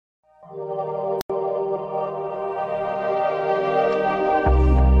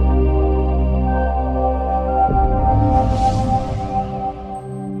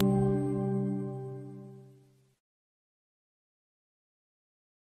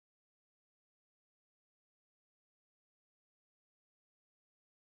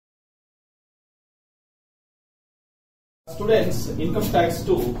Students, income tax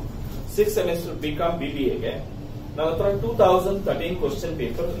 2, 6th semester BCom BBA ಗೆ ನನ್ನ ಹತ್ರ 2013 ಕ್ವೆಶ್ಚನ್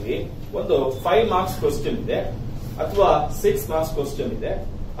ಪೇಪರ್ ಅಲ್ಲಿ ಒಂದು 5 ಮಾರ್ಕ್ಸ್ ಕ್ವೆಶ್ಚನ್ ಇದೆ ಅಥವಾ 6 ಮಾರ್ಕ್ಸ್ ಕ್ವೆಶ್ಚನ್ ಇದೆ.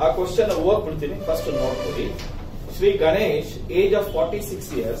 ಆ ಕ್ವೆಶ್ಚನ್ ಓದ್ಬಿಡ್ತೀನಿ, ಫಸ್ಟ್ ನೋಡ್ಕೊಳ್ಳಿ. Shri Ganesh, age of 46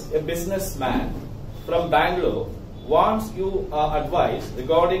 years, a businessman from Bangalore, wants you advice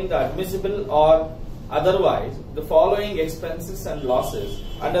regarding the admissible or otherwise the following expenses and losses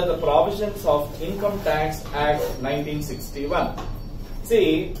under the provisions of Income Tax Act 1961. See,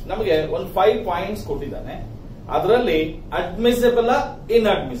 ನಮಗೆ ಒಂದು 5 points ಕೊಟ್ಟಿದ್ದಾನೆ. ಅದರಲ್ಲಿ admissible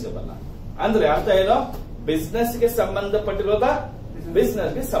inadmissible ಅಂದ್ರೆ ಅರ್ಥ ಏನೋ, business ಗೆ ಸಂಬಂಧಪಟ್ಟಿರೋದ,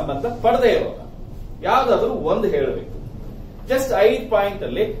 business ಗೆ ಸಂಬಂಧಪಡದೇ ಇರೋದ, ಯಾವ್ದಾದ್ರು ಒಂದು ಹೇಳಬೇಕು. ಜಸ್ಟ್ 5 ಪಾಯಿಂಟ್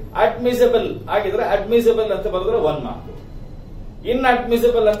ಅಲ್ಲಿ ಅಡ್ಮಿಸಿಬಲ್ ಆಗಿದ್ರೆ ಅಡ್ಮಿಸಿಬಲ್ ಅಂತ ಬರೆದ್ರೆ 1 ಮಾರ್ಕ್,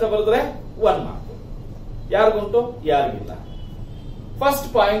 ಇನ್ಅಡ್ಮಿಸಿಬಲ್ ಅಂತ ಬರೆದ್ರೆ 1 ಮಾರ್ಕ್. ಯಾರಿಗುಂಟು, ಯಾರಿಗಿಲ್ಲ. ಫಸ್ಟ್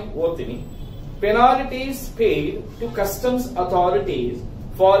ಪಾಯಿಂಟ್ ಓದ್ತೀನಿ. Penalties paid to customs authorities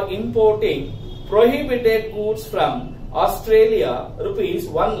for importing prohibited goods from Australia rupees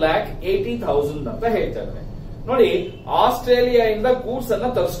 1,80,000 ಅಂತ ಹೇಳ್ತಾ ಇದ್ದಾರೆ. ನೋಡಿ, ಆಸ್ಟ್ರೇಲಿಯಾ ಇಂದ ಗೂಡ್ಸ್ ಅನ್ನ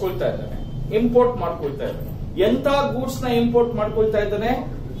ತರಿಸ್ಕೊಳ್ತಾ ಇದ್ದಾನೆ, ಇಂಪೋರ್ಟ್ ಮಾಡ್ಕೊಳ್ತಾ ಇದ್ದಾನೆ. ಎಂತ ಗೂಡ್ಸ್ ನ ಇಂಪೋರ್ಟ್ ಮಾಡ್ಕೊಳ್ತಾ ಇದ್ದಾನೆ?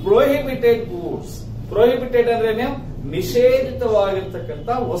 Prohibited goods. ಪ್ರೊಹಿಬಿಟೆಡ್ ಅಂದ್ರೆ ನಿಷೇಧಿತವಾಗಿರ್ತಕ್ಕಂಥ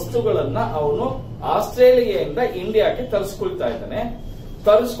ವಸ್ತುಗಳನ್ನ ಅವನು ಆಸ್ಟ್ರೇಲಿಯಾದಿಂದ ಇಂಡಿಯಾಕ್ಕೆ ತರಿಸ್ಕೊಳ್ತಾ ಇದ್ದಾನೆ.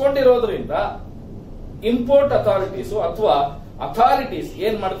 ತರಿಸ್ಕೊಂಡಿರೋದ್ರಿಂದ ಇಂಪೋರ್ಟ್ ಅಥಾರಿಟೀಸ್ ಅಥವಾ ಅಥಾರಿಟೀಸ್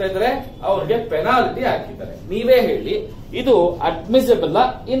ಏನ್ ಮಾಡ್ತಾ ಇದ್ದಾರೆ, ಅವ್ರಿಗೆ ಪೆನಾಲ್ಟಿ ಹಾಕಿದ್ದಾರೆ. ನೀವೇ ಹೇಳಿ, ಇದು ಅಡ್ಮಿಸಿಬಲ್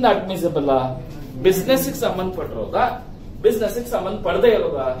ಇನ್ಅಡ್ಮಿಸಿಬಲ್? ಬಿಸ್ನೆಸ್ ಸಂಬಂಧಪಟ್ಟಿರೋದ, ಬಿಸ್ನೆಸ್ ಸಂಬಂಧಪಡದೇ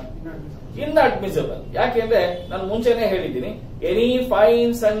ಇರೋದ? ಇನ್ಅಡ್ಮಿಸಿಬಲ್. ಯಾಕೆಂದ್ರೆ ನಾನು ಮುಂಚೆನೆ ಹೇಳಿದ್ದೀನಿ, ಎನಿ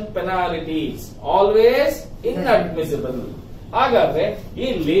ಫೈನ್ಸ್ ಅಂಡ್ ಪೆನಾಲಿಟೀಸ್ ಆಲ್ವೇಸ್ ಇನ್ಅಡ್ಮಿಸಿಬಲ್. ಹಾಗಾದ್ರೆ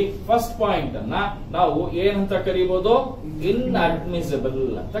ಇಲ್ಲಿ ಫಸ್ಟ್ ಪಾಯಿಂಟ್ ಅನ್ನ ನಾವು ಏನಂತ ಕರೀಬಹುದು? ಇನ್ಅಡ್ಮಿಸಿಬಲ್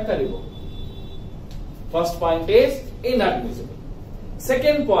ಅಂತ ಕರೀಬಹುದು. First point is inadmissible.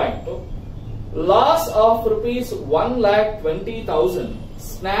 Second point, loss of rupees 1,20,000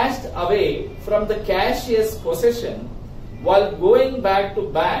 snatched away from the cashier's possession while going back to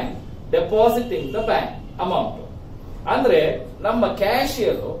bank depositing the bank amount. ಅಂದ್ರೆ ನಮ್ಮ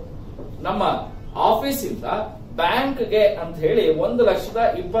cashier ನಮ್ಮ office ಇಂದ ಬ್ಯಾಂಕ್ ಗೆ ಅಂತ ಹೇಳಿ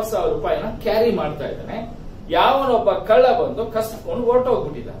 1,20,000 ರೂಪಾಯಿನ ಕ್ಯಾರಿ ಮಾಡ್ತಾ ಇದ್ದಾನೆ. ಯಾವನೊಬ್ಬ ಕಳ್ಳ ಬಂದು ಕಸ್ಕೊಂಡು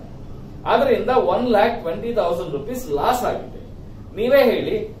ಹೊರಟೋಗ್ಬಿಟ್ಟಿದ್ದಾನೆ. ಅದರಿಂದ 1,20,000 ರೂಪೀಸ್ ಲಾಸ್ ಆಗಿದೆ. ನೀವೇ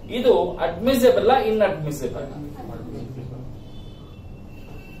ಹೇಳಿ, ಇದು admissible inadmissible?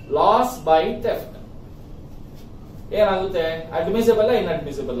 Loss by theft ಏನಾಗುತ್ತೆ? Admissible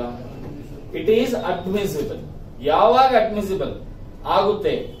inadmissible? It is admissible. ಯಾವಾಗ ಅಡ್ಮಿಸಿಬಲ್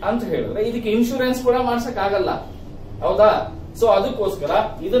ಆಗುತ್ತೆ ಅಂತ ಹೇಳಿದ್ರೆ ಇದಕ್ಕೆ ಇನ್ಶೂರೆನ್ಸ್ ಕೂಡ ಮಾಡ್ಸಕ್ ಆಗಲ್ಲ, ಹೌದಾ? ಸೊ ಅದಕ್ಕೋಸ್ಕರ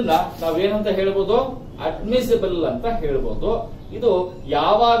ಇದನ್ನ ನಾವೇನಂತ ಹೇಳ್ಬೋದು? ಅಡ್ಮಿಸಿಬಲ್ ಅಂತ ಹೇಳ್ಬೋದು. ಇದು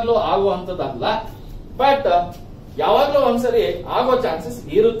ಯಾವಾಗ್ಲೂ ಆಗುವಂತದ್ದಲ್ಲ, ಬಟ್ ಯಾವಾಗ್ಲೂ ಒಂದ್ಸರಿ ಆಗೋ ಚಾನ್ಸಸ್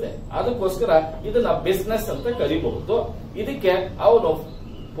ಇರುತ್ತೆ. ಅದಕ್ಕೋಸ್ಕರ ಇದನ್ನ ಬಿಸ್ನೆಸ್ ಅಂತ ಕರಿಬಹುದು. ಇದಕ್ಕೆ ಅವನು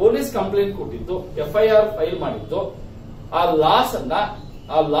ಪೊಲೀಸ್ ಕಂಪ್ಲೇಂಟ್ ಕೊಟ್ಟಿದ್ದು, FIR ಫೈಲ್ ಮಾಡಿದ್ದು, ಆ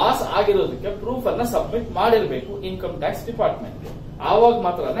ಲಾಸ್ ಆಗಿರೋದಕ್ಕೆ ಪ್ರೂಫ್ ಅನ್ನ ಸಬ್ಮಿಟ್ ಮಾಡಿರಬೇಕು ಇನ್ಕಮ್ ಟ್ಯಾಕ್ಸ್ ಡಿಪಾರ್ಟ್ಮೆಂಟ್. ಆವಾಗ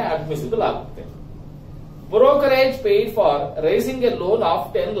ಮಾತ್ರನೇ ಅಡ್ಮಿಸಿಬಲ್ ಆಗುತ್ತೆ. Brokerage paid for rising A loan of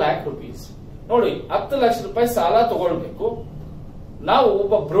 10 lakh rupees. ನೋಡಿ, 10 ಲಕ್ಷ ರೂಪಾಯಿ ಸಾಲ ತಗೊಳ್ಬೇಕು. ನಾವು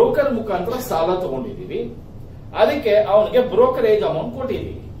ಒಬ್ಬ ಬ್ರೋಕರ್ ಮುಖಾಂತರ ಸಾಲ ತಗೊಂಡಿದೀವಿ, ಅದಕ್ಕೆ ಅವನಿಗೆ ಬ್ರೋಕರೇಜ್ ಅಮೌಂಟ್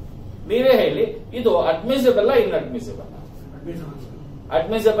ಕೊಟ್ಟಿದ್ದೀವಿ. ನೀವೇ ಹೇಳಿ, ಇದು admissible inadmissible?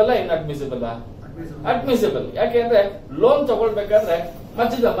 Admissible inadmissible? Admissible. ಯಾಕೆಂದ್ರೆ ಲೋನ್ ತಗೊಳ್ಬೇಕಾದ್ರೆ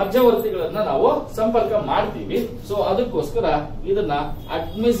ಮಧ್ಯವರ್ತಿಗಳನ್ನ ನಾವು ಸಂಪರ್ಕ ಮಾಡ್ತೀವಿ. ಸೊ ಅದಕ್ಕೋಸ್ಕರ ಇದನ್ನ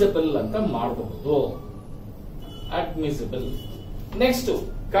ಅಡ್ಮಿಸಿಬಲ್ ಅಂತ ಮಾಡಬಹುದು. Admissible. Next,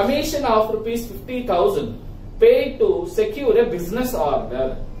 commission of rupees 50,000 paid to secure A business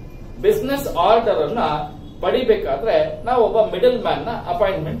order. Business order ಅನ್ನ ಪಡಿಬೇಕಾದ್ರೆ ನಾವು ಒಬ್ಬ ಮಿಡಲ್ ಮ್ಯಾನ್ ನ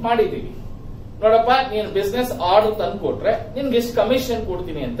ಅಪಾಯಿಂಟ್ಮೆಂಟ್ ಮಾಡಿದೀವಿ. ನೋಡಪ್ಪ, ನೀನು ಬಿಸ್ನೆಸ್ ಆರ್ಡರ್ ತಂದು ಕೊಟ್ರೆ ನಿನ್ಗೆ ಇಷ್ಟು ಕಮಿಷನ್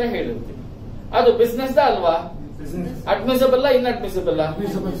ಕೊಡ್ತೀನಿ ಅಂತ ಹೇಳಿರ್ತೀನಿ. ಅದು ಬಿಸ್ನೆಸ್ ಅಲ್ವಾ? Admissible inadmissible?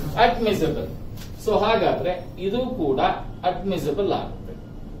 ಅಡ್ಮಿಸಿಬಲ್. ಸೊ ಹಾಗಾದ್ರೆ ಇದು ಕೂಡ ಅಡ್ಮಿಸಿಬಲ್ ಆಗುತ್ತೆ.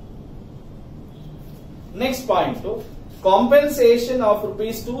 Next point, compensation of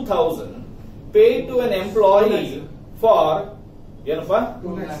rupees 2,000 paid to an employee for ಏನಪ್ಪ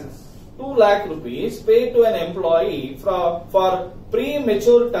 2 lakh rupees paid to an employee for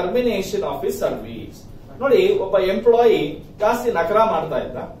premature termination of his service. ನೋಡಿ, ಒಬ್ಬ ಎಂಪ್ಲಾಯಿ ಜಾಸ್ತಿ ನಕರ ಮಾಡ್ತಾ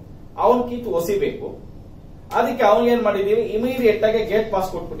ಇದ್ದ, ಅವನ್ ಕಿತ್ತು ಒಸಿಬೇಕು. ಅದಕ್ಕೆ ಅವನ್ ಏನ್ ಮಾಡಿದೀವಿ, ಇಮಿಡಿಯೇಟ್ ಆಗಿ ಗೇಟ್ ಪಾಸ್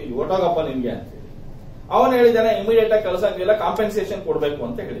ಕೊಟ್ಬಿಟ್ಟಿದ್ವಿ, ಒಟ್ಟೋಗಪ್ಪ ನಿಮ್ಗೆ ಅಂತ ಹೇಳಿ. ಅವನ್ ಹೇಳಿದಾನೆ, ಇಮಿಡಿಯೇಟ್ ಆಗಿ ಕಳ್ಸಂಗಿಲ್ಲ, ಕಾಂಪೆನ್ಸೇಷನ್ ಕೊಡ್ಬೇಕು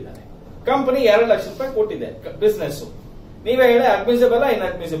ಅಂತ ಹೇಳಿದಾನೆ. ಕಂಪನಿ 2 ಲಕ್ಷ ರೂಪಾಯಿ ಕೊಟ್ಟಿದೆ ಬಿಸ್ನೆಸ್. ನೀವೇ ಹೇಳಿ, ಅಡ್ಮಿಸಿಬಲ್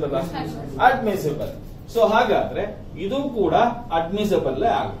ಇನ್ಅಡ್ಮಿಸಿಬಲ್? ಅಡ್ಮಿಸಿಬಲ್. ಸೊ ಹಾಗಾದ್ರೆ ಇದು ಕೂಡ ಅಡ್ಮಿಸಿಬಲ್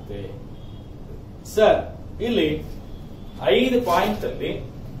ಆಗುತ್ತೆ. ಸರ್, ಇಲ್ಲಿ 5 ಪಾಯಿಂಟ್ ಅಲ್ಲಿ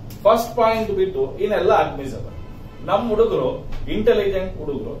ಫಸ್ಟ್ ಪಾಯಿಂಟ್ ಬಿಟ್ಟು ಇನ್ನೆಲ್ಲ ಅಡ್ಮಿಸಬಲ್. ನಮ್ ಹುಡುಗರು ಇಂಟೆಲಿಜೆಂಟ್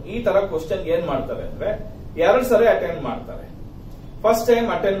ಹುಡುಗರು ಈ ತರ ಕ್ವಶನ್ ಏನ್ ಮಾಡ್ತಾರೆ ಅಂದ್ರೆ 2 ಸರಿ ಅಟೆಂಡ್ ಮಾಡ್ತಾರೆ. ಫಸ್ಟ್ ಟೈಮ್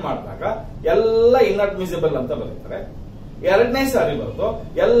ಅಟೆಂಡ್ ಮಾಡಿದಾಗ ಎಲ್ಲ ಇನ್ಅಡ್ಮಿಸಿಬಲ್ ಅಂತ ಬರೀತಾರೆ. 2ನೇ ಸಾರಿ ಬರೋದು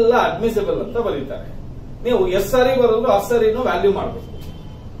ಎಲ್ಲ ಅಡ್ಮಿಸಿಬಲ್ ಅಂತ ಬರೀತಾರೆ. ನೀವು ಎಷ್ಟು ಸಾರಿ ಬರೋದು 10 ಸಾರಿನೂ ವ್ಯಾಲ್ಯೂ ಮಾಡಬೇಕು.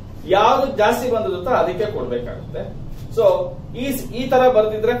 ಯಾವ್ದು ಜಾಸ್ತಿ ಬಂದಿರುತ್ತೋ ಅದಕ್ಕೆ ಕೊಡ್ಬೇಕಾಗುತ್ತೆ. ಸೊ ಈ ತರ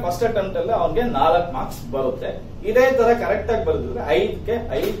ಬರ್ದಿದ್ರೆ ಫಸ್ಟ್ ಅಟೆಂಪ್ಟ್ ಅಲ್ಲಿ ಅವನಿಗೆ 4 ಮಾರ್ಕ್ಸ್ ಬರುತ್ತೆ. ಇದೇ ತರ ಕರೆಕ್ಟ್ ಆಗಿ ಬರ್ದಿದ್ರೆ 5ಕ್ಕೆ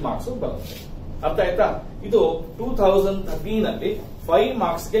 5 ಮಾರ್ಕ್ಸ್ ಬರುತ್ತೆ. ಅರ್ಥ ಆಯ್ತಾ? ಇದು 2013 ಅಲ್ಲಿ 5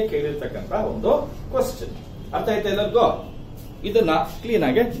 ಮಾರ್ಕ್ಸ್ ಗೆ ಕೇಳಿರ್ತಕ್ಕಂತ ಒಂದು ಕ್ವಶನ್. ಅರ್ಥ ಆಯ್ತಾ ಎಲ್ಲರಿಗೂ? ಇದನ್ನ ಕ್ಲೀನ್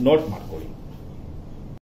ಆಗಿ ನೋಟ್ ಮಾಡ್ಕೊಳ್ಳಿ.